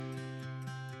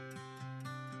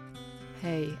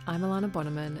Hey, I'm Alana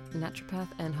Bonneman, naturopath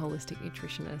and holistic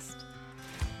nutritionist.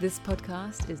 This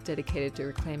podcast is dedicated to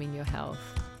reclaiming your health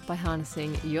by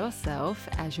harnessing yourself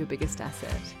as your biggest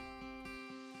asset.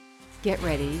 Get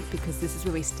ready, because this is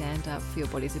where we stand up for your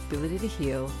body's ability to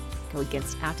heal, go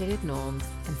against outdated norms,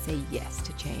 and say yes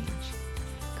to change.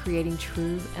 Creating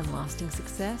true and lasting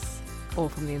success, all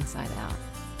from the inside out.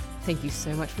 Thank you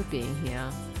so much for being here.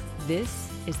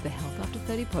 This is the Health After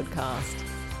 30 podcast,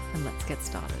 and let's get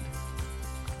started.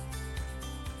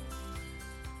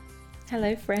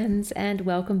 Hello friends, and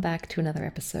welcome back to another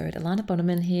episode. Alana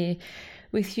Bonneman here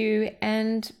with you,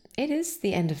 and it is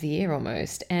the end of the year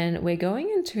almost, and we're going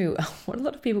into what a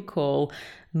lot of people call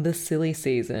the silly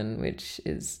season, which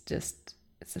is just,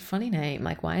 it's a funny name.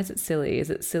 Like, why is it silly? Is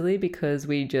it silly because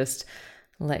we just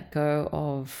let go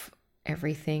of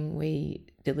everything we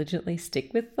diligently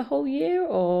stick with the whole year?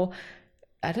 Or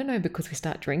I don't know, because we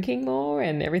start drinking more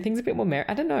and everything's a bit more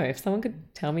I don't know. If someone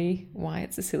could tell me why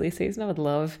it's a silly season, I would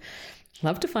love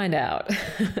to find out.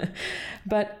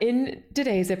 But in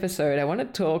today's episode, I want to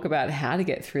talk about how to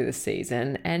get through the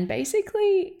season and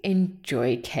basically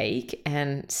enjoy cake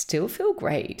and still feel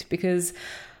great, because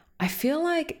I feel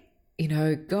like,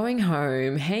 going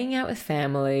home, hanging out with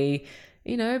family,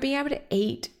 being able to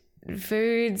eat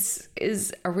foods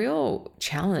is a real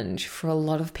challenge for a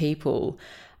lot of people.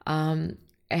 And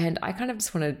I kind of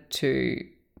just wanted to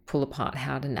pull apart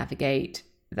how to navigate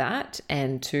that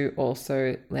and to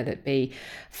also let it be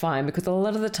fine, because a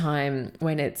lot of the time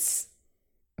when it's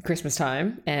Christmas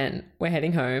time and we're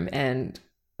heading home and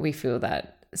we feel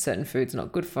that certain foods are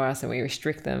not good for us and we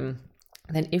restrict them,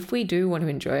 then if we do want to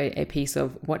enjoy a piece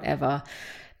of whatever,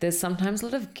 there's sometimes a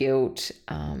lot of guilt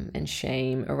and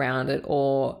shame around it.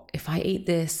 Or if I eat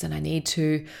this and I need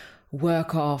to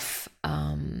work off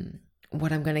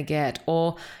what I'm going to get.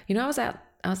 Or,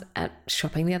 I was at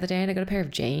shopping the other day and I got a pair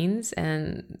of jeans,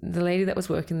 and the lady that was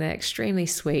working there, extremely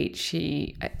sweet.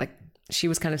 She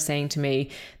was kind of saying to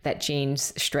me that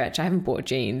jeans stretch. I haven't bought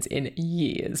jeans in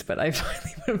years, but I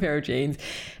finally bought a pair of jeans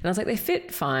and I was like, they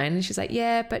fit fine. And she's like,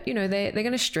 yeah, but they're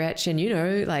going to stretch,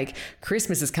 and like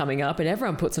Christmas is coming up and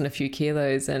everyone puts on a few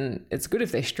kilos and it's good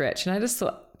if they stretch. And I just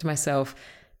thought to myself,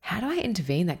 how do I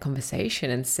intervene that conversation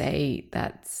and say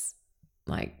that's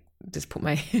like, just put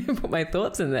my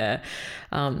thoughts in there.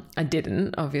 I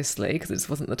didn't, obviously, because it just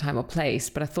wasn't the time or place,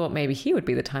 but I thought maybe here would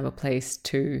be the time or place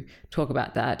to talk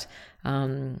about that.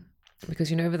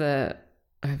 Because over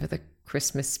the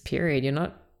Christmas period, you're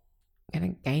not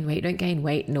going to gain weight. You don't gain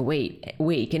weight in a week.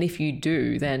 And if you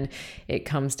do, then it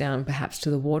comes down perhaps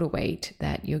to the water weight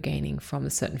that you're gaining from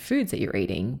the certain foods that you're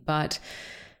eating. But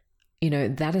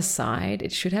that aside,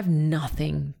 it should have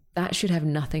nothing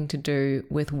to do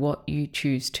with what you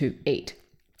choose to eat.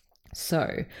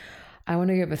 So I want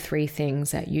to go over 3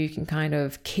 things that you can kind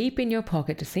of keep in your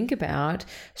pocket to think about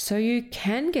so you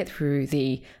can get through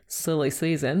the silly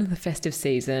season, the festive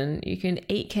season. You can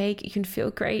eat cake, you can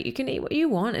feel great, you can eat what you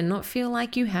want and not feel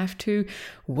like you have to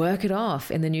work it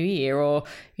off in the new year, or,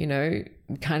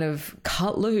 kind of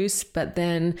cut loose, but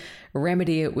then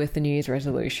remedy it with the New Year's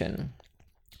resolution.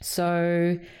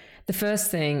 So the first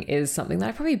thing is something that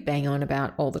I probably bang on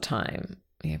about all the time.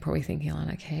 You're probably thinking,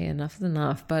 okay, enough is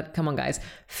enough. But come on, guys.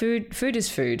 Food is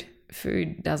food.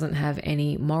 Food doesn't have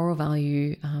any moral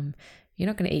value. You're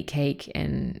not going to eat cake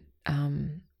and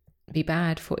be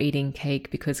bad for eating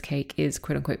cake because cake is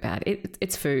quote unquote bad.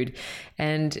 It's food,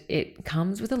 and it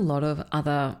comes with a lot of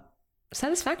other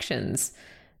satisfactions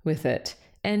with it.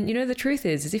 And the truth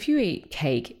is if you eat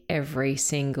cake every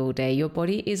single day, your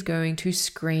body is going to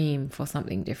scream for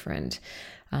something different.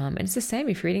 And it's the same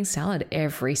if you're eating salad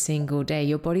every single day,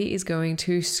 your body is going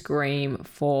to scream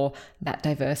for that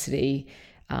diversity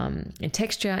in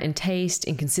texture, in taste,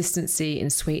 in consistency, in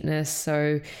sweetness.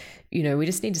 So, we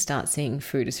just need to start seeing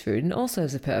food as food and also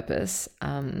as a purpose,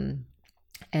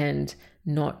 and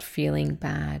not feeling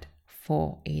bad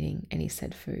for eating any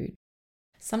said food.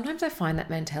 Sometimes I find that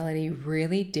mentality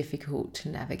really difficult to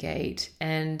navigate,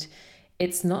 and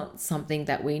it's not something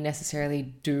that we necessarily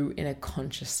do in a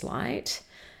conscious light.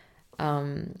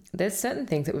 There's certain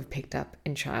things that we've picked up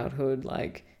in childhood,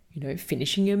 like,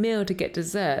 finishing your meal to get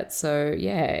dessert. So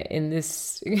yeah, in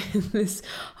this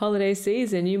holiday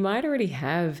season, you might already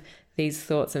have these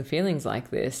thoughts and feelings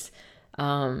like this.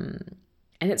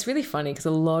 And it's really funny because a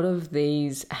lot of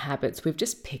these habits we've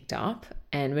just picked up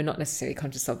and we're not necessarily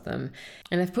conscious of them.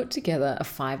 And I've put together a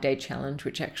 5-day challenge,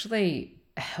 which actually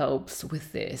helps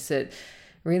with this. It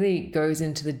really goes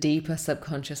into the deeper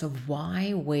subconscious of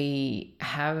why we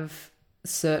have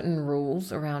certain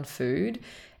rules around food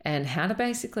and how to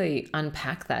basically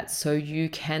unpack that so you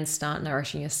can start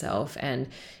nourishing yourself and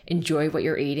enjoy what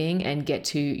you're eating and get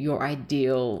to your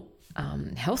ideal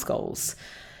health goals.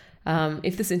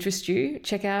 If this interests you,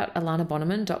 check out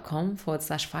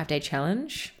alanabonneman.com/5-day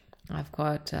challenge. I've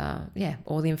got,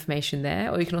 all the information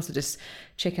there. Or you can also just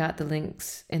check out the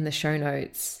links in the show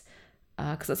notes,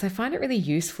 because I find it really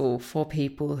useful for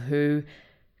people who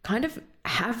kind of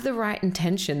have the right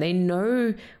intention. They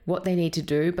know what they need to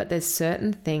do, but there's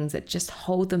certain things that just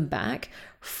hold them back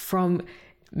from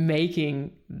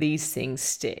making these things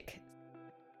stick.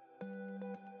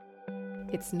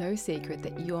 It's no secret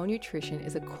that your nutrition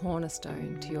is a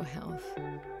cornerstone to your health.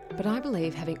 But I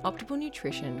believe having optimal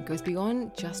nutrition goes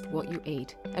beyond just what you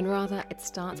eat, and rather it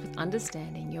starts with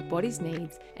understanding your body's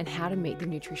needs and how to meet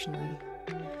them nutritionally.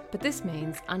 But this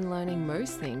means unlearning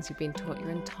most things you've been taught your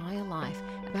entire life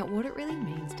about what it really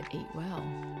means to eat well.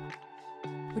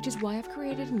 Which is why I've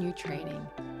created a new training,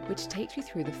 which takes you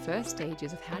through the first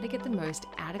stages of how to get the most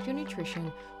out of your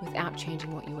nutrition without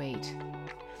changing what you eat.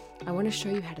 I want to show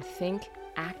you how to think,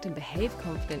 act and behave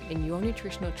confident in your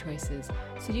nutritional choices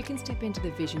so you can step into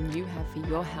the vision you have for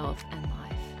your health and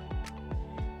life.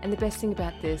 And the best thing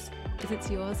about this is it's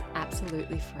yours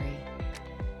absolutely free.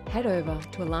 Head over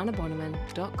to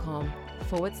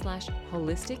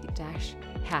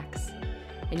alanabonneman.com/holistic-hacks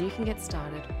and you can get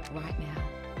started right now.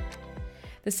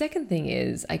 The second thing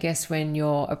is, I guess, when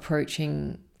you're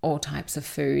approaching all types of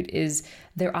food, is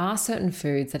there are certain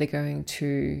foods that are going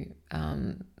to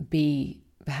be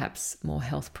perhaps more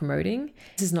health promoting.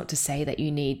 This is not to say that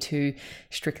you need to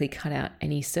strictly cut out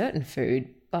any certain food,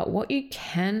 but what you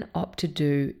can opt to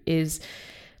do is,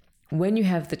 when you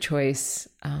have the choice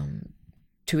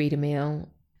to eat a meal,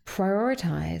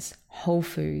 prioritize whole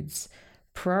foods,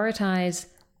 prioritize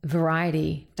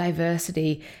variety,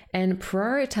 diversity, and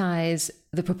prioritize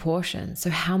the proportion.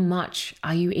 So how much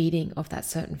are you eating of that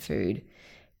certain food?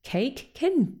 Cake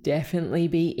can definitely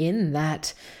be in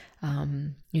that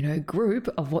group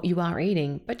of what you are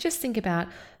eating, but just think about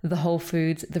the whole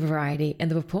foods, the variety,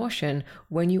 and the proportion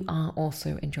when you are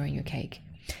also enjoying your cake.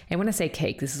 And when I say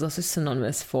cake, this is also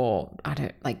synonymous for,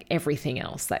 everything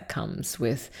else that comes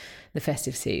with the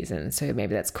festive season. So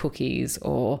maybe that's cookies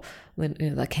or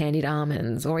the candied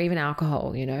almonds or even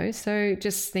alcohol, So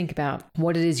just think about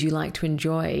what it is you like to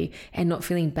enjoy and not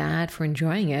feeling bad for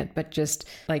enjoying it, but just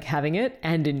like having it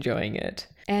and enjoying it.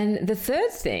 And the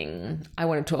third thing I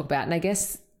want to talk about, and I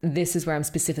guess this is where I'm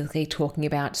specifically talking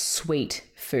about sweet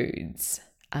foods.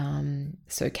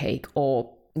 So cake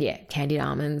or candied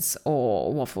almonds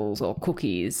or waffles or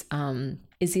cookies,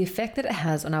 is the effect that it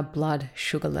has on our blood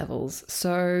sugar levels.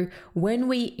 So when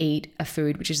we eat a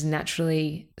food which is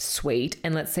naturally sweet,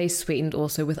 and let's say sweetened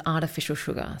also with artificial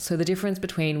sugar. So the difference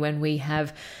between when we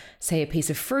have, say, a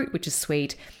piece of fruit which is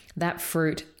sweet, that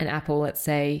fruit, an apple, let's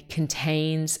say,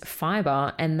 contains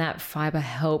fiber, and that fiber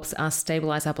helps us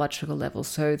stabilize our blood sugar levels.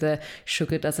 So the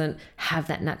sugar doesn't have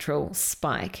that natural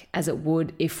spike as it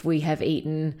would if we have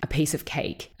eaten a piece of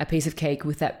cake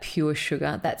with that pure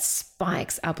sugar that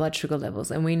spikes our blood sugar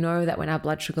levels. And we know that when our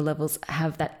blood sugar levels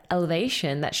have that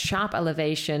elevation, that sharp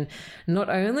elevation, not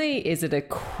only is it a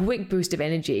quick boost of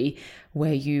energy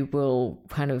where you will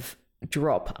kind of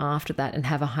drop after that and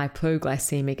have a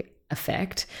hypoglycemic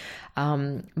effect,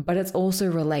 but it's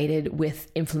also related with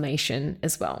inflammation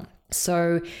as well.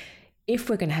 So if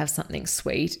we're going to have something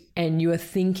sweet and you are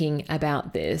thinking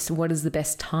about this, what is the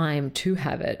best time to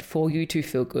have it for you to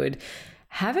feel good?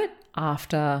 Have it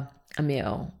after a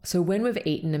meal. So when we've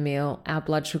eaten a meal, our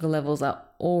blood sugar levels are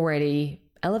already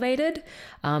elevated.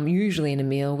 Usually in a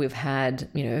meal, we've had,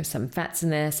 some fats in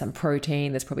there, some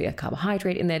protein, there's probably a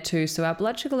carbohydrate in there too. So our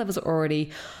blood sugar levels are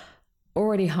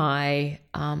already high,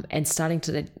 and starting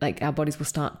to, our bodies will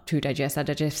start to digest, our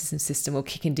digestive system will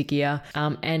kick into gear.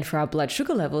 And for our blood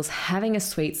sugar levels, having a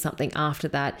sweet something after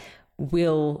that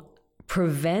will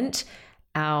prevent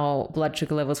our blood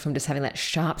sugar levels from just having that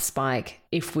sharp spike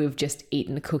if we've just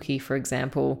eaten a cookie, for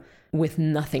example, with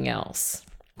nothing else,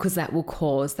 because that will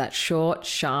cause that short,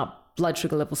 sharp blood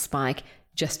sugar level spike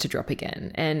just to drop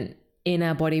again. And in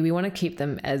our body, we want to keep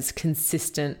them as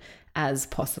consistent as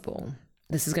possible.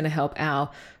 This is going to help our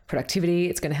productivity.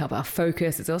 It's going to help our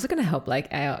focus. It's also going to help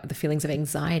the feelings of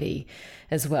anxiety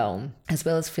as well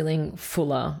as feeling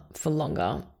fuller for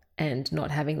longer and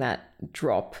not having that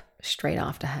drop straight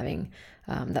after having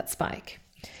that spike.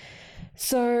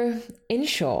 So in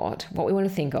short, what we want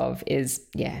to think of is,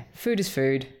 food is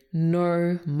food.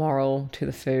 No moral to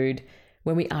the food.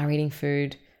 When we are eating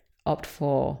food, opt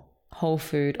for whole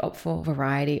food, opt for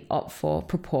variety, opt for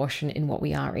proportion in what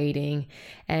we are eating.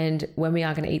 And when we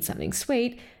are going to eat something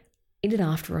sweet, eat it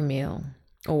after a meal.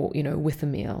 or, with a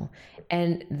meal.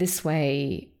 And this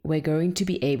way, we're going to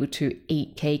be able to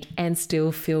eat cake and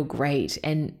still feel great,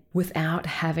 and without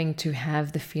having to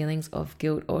have the feelings of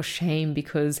guilt or shame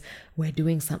because we're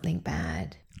doing something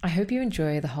bad. I hope you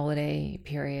enjoy the holiday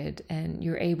period and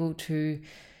you're able to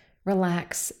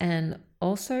relax and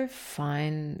also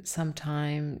find some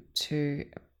time to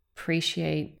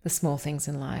appreciate the small things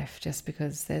in life, just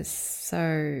because there's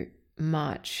so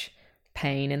much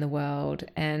pain in the world.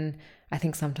 And I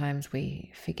think sometimes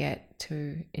we forget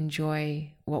to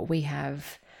enjoy what we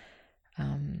have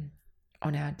on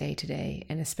our day to day,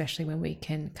 and especially when we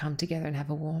can come together and have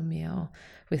a warm meal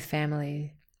with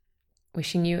family.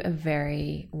 Wishing you a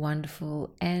very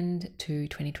wonderful end to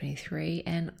 2023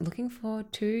 and looking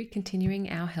forward to continuing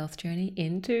our health journey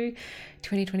into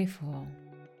 2024.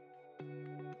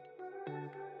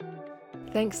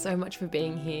 Thanks so much for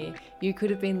being here. You could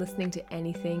have been listening to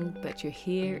anything, but you're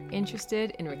here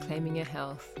interested in reclaiming your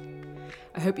health.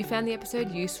 I hope you found the episode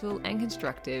useful and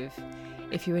constructive.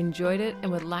 If you enjoyed it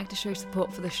and would like to show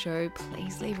support for the show,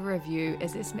 please leave a review,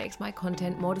 as this makes my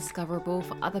content more discoverable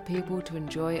for other people to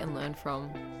enjoy and learn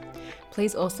from.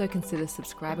 Please also consider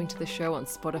subscribing to the show on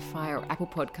Spotify or Apple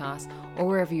Podcasts or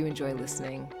wherever you enjoy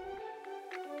listening.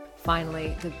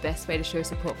 Finally, the best way to show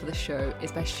support for the show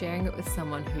is by sharing it with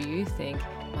someone who you think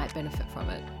might benefit from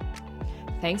it.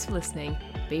 Thanks for listening,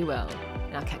 be well,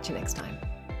 and I'll catch you next time.